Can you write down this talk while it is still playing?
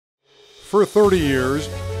For 30 years,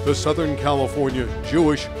 the Southern California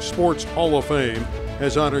Jewish Sports Hall of Fame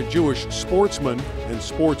has honored Jewish sportsmen and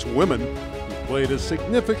sportswomen who played a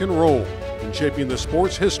significant role in shaping the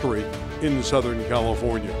sports history in Southern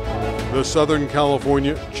California. The Southern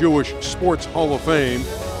California Jewish Sports Hall of Fame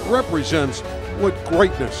represents what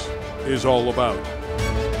greatness is all about.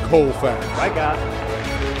 Colfax,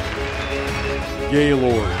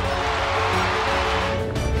 Gaylord,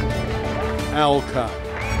 Alcott,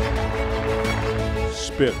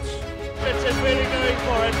 Spitz. Spitz is really going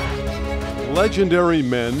for it. Legendary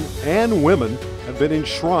men and women have been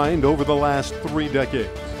enshrined over the last 3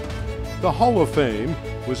 decades. The Hall of Fame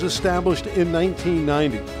was established in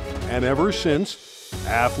 1990, and ever since,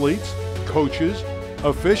 athletes, coaches,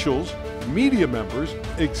 officials, media members,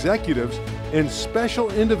 executives, and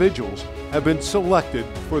special individuals have been selected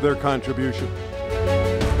for their contribution.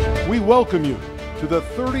 We welcome you to the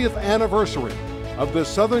 30th anniversary of the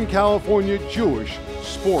Southern California Jewish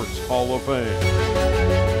Sports Hall of Fame.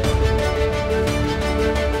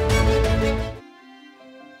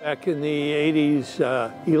 Back in the 80s,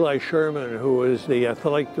 Eli Sherman, who was the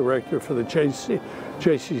athletic director for the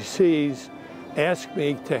JCCs, asked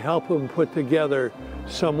me to help him put together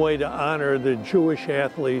some way to honor the Jewish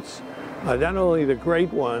athletes, not only the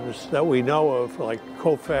great ones that we know of, like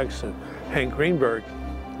Colfax and Hank Greenberg,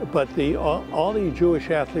 but all the Jewish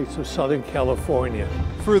athletes of Southern California.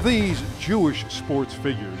 For these Jewish sports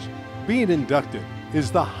figures, being inducted is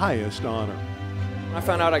the highest honor. When I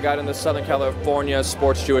found out I got in the Southern California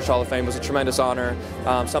Sports Jewish Hall of Fame, it was a tremendous honor,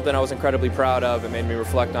 something I was incredibly proud of. It made me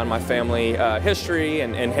reflect on my family history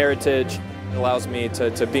and heritage. It allows me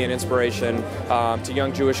to be an inspiration to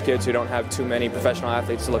young Jewish kids who don't have too many professional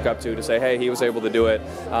athletes to look up to say, hey, he was able to do it,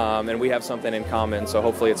 and we have something in common. So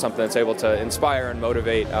hopefully it's something that's able to inspire and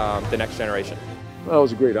motivate the next generation. Well, it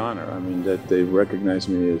was a great honor. I mean, that they recognized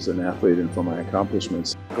me as an athlete and for my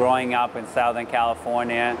accomplishments. Growing up in Southern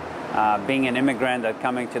California, being an immigrant and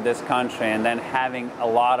coming to this country, and then having a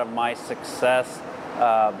lot of my success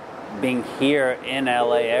being here in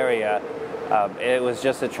LA area, it was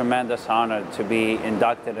just a tremendous honor to be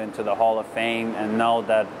inducted into the Hall of Fame and know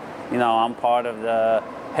that, you know, I'm part of the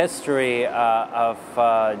history of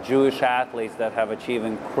Jewish athletes that have achieved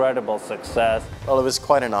incredible success. Well, it was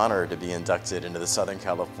quite an honor to be inducted into the Southern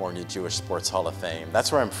California Jewish Sports Hall of Fame. That's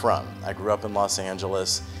where I'm from. I grew up in Los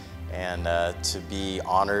Angeles, and to be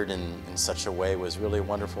honored in such a way was really a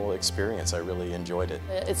wonderful experience. I really enjoyed it.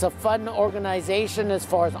 It's a fun organization as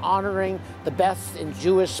far as honoring the best in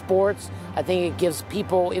Jewish sports. I think it gives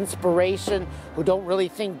people inspiration who don't really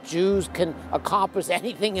think Jews can accomplish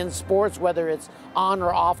anything in sports, whether it's on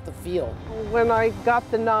or off the field. When I got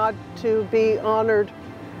the nod to be honored,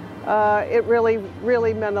 it really,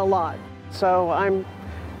 really meant a lot. So I'm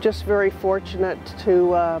just very fortunate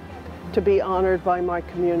to be honored by my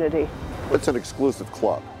community. It's an exclusive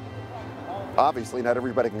club. Obviously, not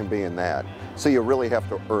everybody can be in that, so you really have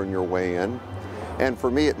to earn your way in. And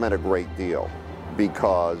for me, it meant a great deal,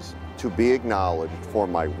 because to be acknowledged for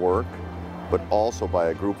my work, but also by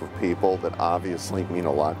a group of people that obviously mean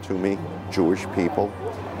a lot to me, Jewish people,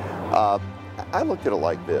 I looked at it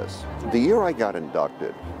like this. The year I got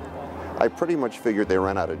inducted, I pretty much figured they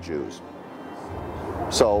ran out of Jews.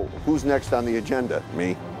 So who's next on the agenda?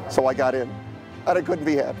 Me. So I got in, and I couldn't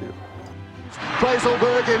be happier.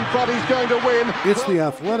 Krayzelburg in front, he's going to win. It's the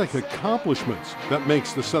athletic accomplishments that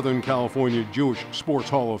makes the Southern California Jewish Sports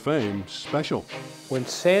Hall of Fame special. When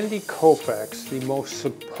Sandy Koufax, the most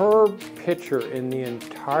superb pitcher in the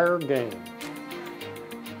entire game,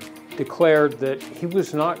 declared that he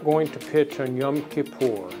was not going to pitch on Yom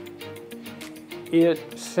Kippur,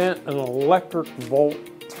 it sent an electric bolt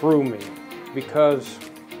through me, because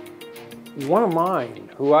one of mine,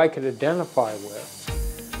 who I could identify with,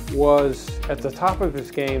 was at the top of his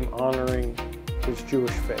game honoring his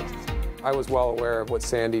Jewish faith. I was well aware of what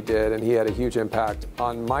Sandy did, and he had a huge impact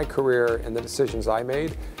on my career and the decisions I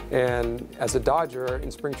made. And as a Dodger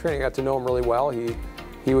in spring training, I got to know him really well.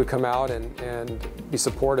 He would come out and be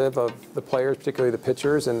supportive of the players, particularly the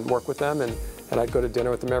pitchers, and work with them. And I'd go to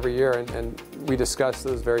dinner with him every year, and we discussed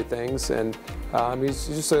those very things. And he's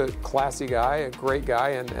just a classy guy, a great guy,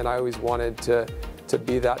 and I always wanted to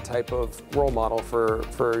be that type of role model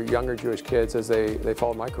for younger Jewish kids as they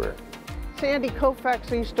followed my career. Sandy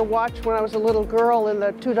Koufax I used to watch when I was a little girl in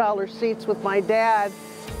the $2 seats with my dad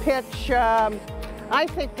pitch. I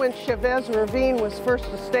think when Chavez Ravine was first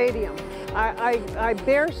a stadium. I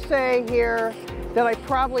dare say here that I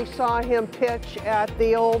probably saw him pitch at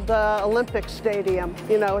the old Olympic Stadium,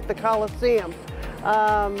 you know, at the Coliseum,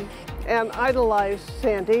 and idolized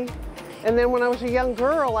Sandy. And then when I was a young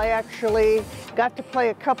girl, I actually got to play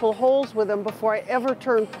a couple holes with him before I ever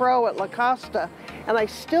turned pro at La Costa. And I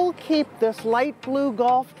still keep this light blue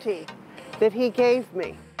golf tee that he gave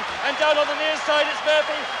me. And down on the near side is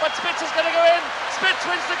Murphy, but Spitz is going to go in. Spitz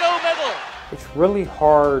wins the gold medal. It's really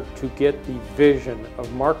hard to get the vision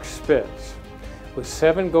of Mark Spitz with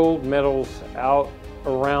 7 gold medals out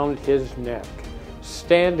around his neck,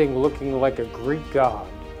 standing looking like a Greek god,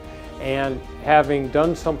 and having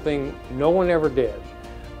done something no one ever did.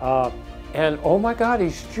 And oh my God,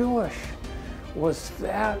 he's Jewish. Was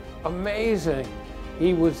that amazing?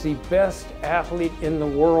 He was the best athlete in the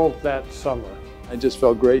world that summer. I just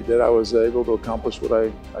felt great that I was able to accomplish what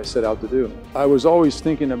I set out to do. I was always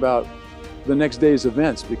thinking about the next day's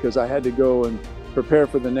events because I had to go and prepare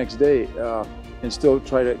for the next day and still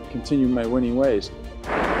try to continue my winning ways.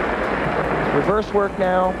 Reverse work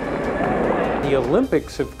now. The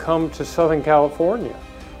Olympics have come to Southern California,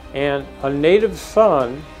 and a native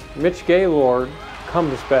son, Mitch Gaylord,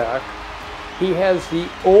 comes back. He has the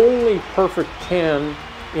only perfect 10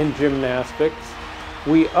 in gymnastics.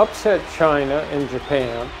 We upset China and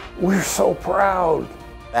Japan. We're so proud.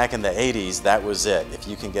 Back in the 80s, that was it. If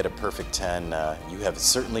you can get a perfect 10, you have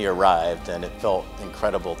certainly arrived, and it felt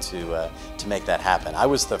incredible to make that happen. I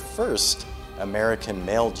was the first American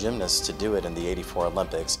male gymnast to do it in the '84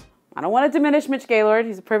 Olympics. I don't want to diminish Mitch Gaylord.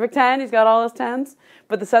 He's a perfect 10. He's got all his 10s.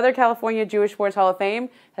 But the Southern California Jewish Sports Hall of Fame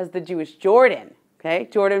has the Jewish Jordan, okay?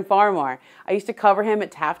 Jordan Farmar. I used to cover him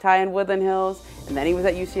at Taft High in Woodland Hills, and then he was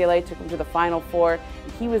at UCLA, took him to the Final Four,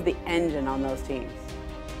 and he was the engine on those teams.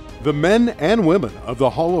 The men and women of the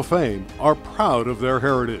Hall of Fame are proud of their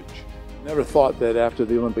heritage. Never thought that after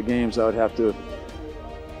the Olympic Games I would have to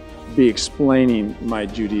be explaining my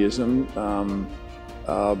Judaism,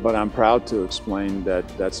 but I'm proud to explain that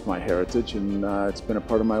that's my heritage, and it's been a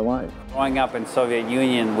part of my life. Growing up in Soviet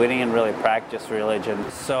Union, we didn't really practice religion,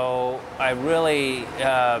 so I really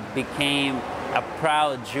became a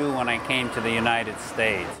proud Jew when I came to the United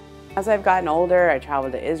States. As I've gotten older, I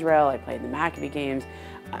traveled to Israel, I played in the Maccabi Games,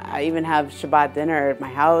 I even have Shabbat dinner at my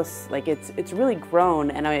house. Like it's really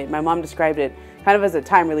grown, and my mom described it kind of as a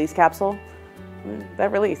time release capsule.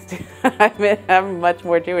 That released. I'm much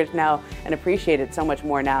more Jewish now and appreciate it so much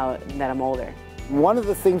more now that I'm older. One of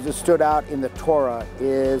the things that stood out in the Torah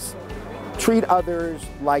is treat others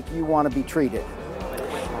like you want to be treated.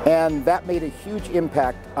 And that made a huge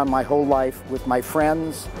impact on my whole life with my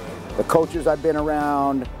friends, the coaches I've been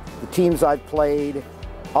around, the teams I've played.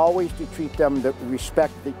 Always to treat them the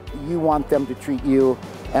respect that you want them to treat you.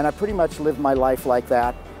 And I pretty much lived my life like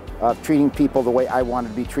that, treating people the way I wanted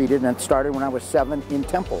to be treated, and it started when I was 7 in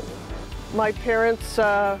Temple. My parents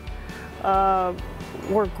were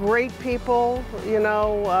great people, you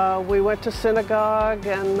know, we went to synagogue,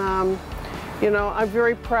 and you know, I'm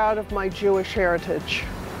very proud of my Jewish heritage.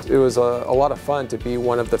 It was a lot of fun to be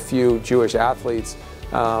one of the few Jewish athletes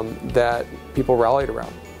that people rallied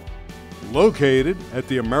around. Located at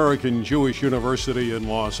the American Jewish University in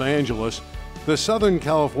Los Angeles, the Southern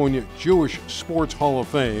California Jewish Sports Hall of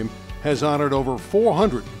Fame has honored over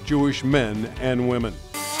 400 Jewish men and women.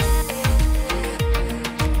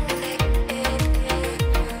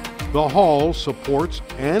 The Hall supports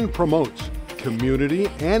and promotes community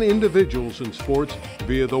and individuals in sports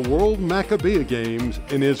via the World Maccabi Games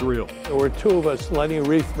in Israel. There were 2 of us, Lenny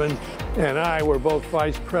Reifman and I were both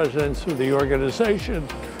vice presidents of the organization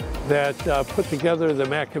that put together the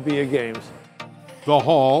Maccabi Games. The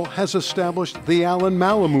Hall has established the Alan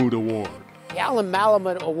Malamud Award. The Alan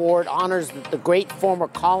Malamud Award honors the great former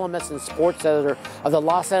columnist and sports editor of the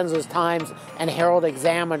Los Angeles Times and Herald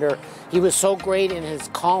Examiner. He was so great in his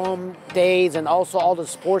column days and also all the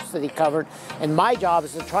sports that he covered. And my job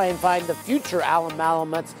is to try and find the future Alan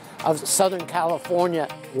Malamuds of Southern California.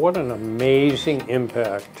 What an amazing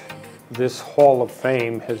impact this Hall of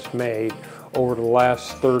Fame has made over the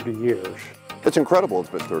last 30 years. It's incredible it's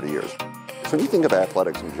been 30 years. So when you think of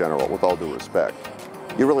athletics in general, with all due respect,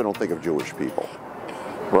 you really don't think of Jewish people,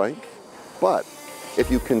 right? But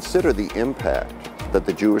if you consider the impact that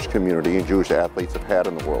the Jewish community and Jewish athletes have had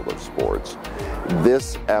in the world of sports,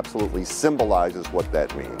 this absolutely symbolizes what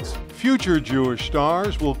that means. Future Jewish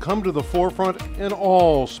stars will come to the forefront in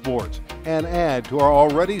all sports and add to our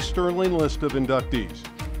already sterling list of inductees.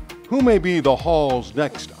 Who may be the Hall's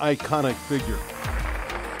next iconic figure?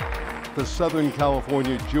 The Southern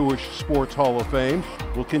California Jewish Sports Hall of Fame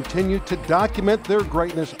will continue to document their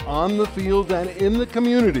greatness on the field and in the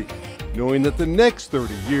community, knowing that the next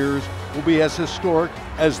 30 years will be as historic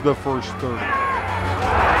as the first 30.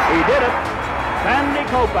 He did it. Sandy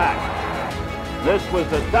Koufax. This was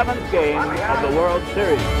the 7th game of the World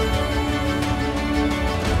Series.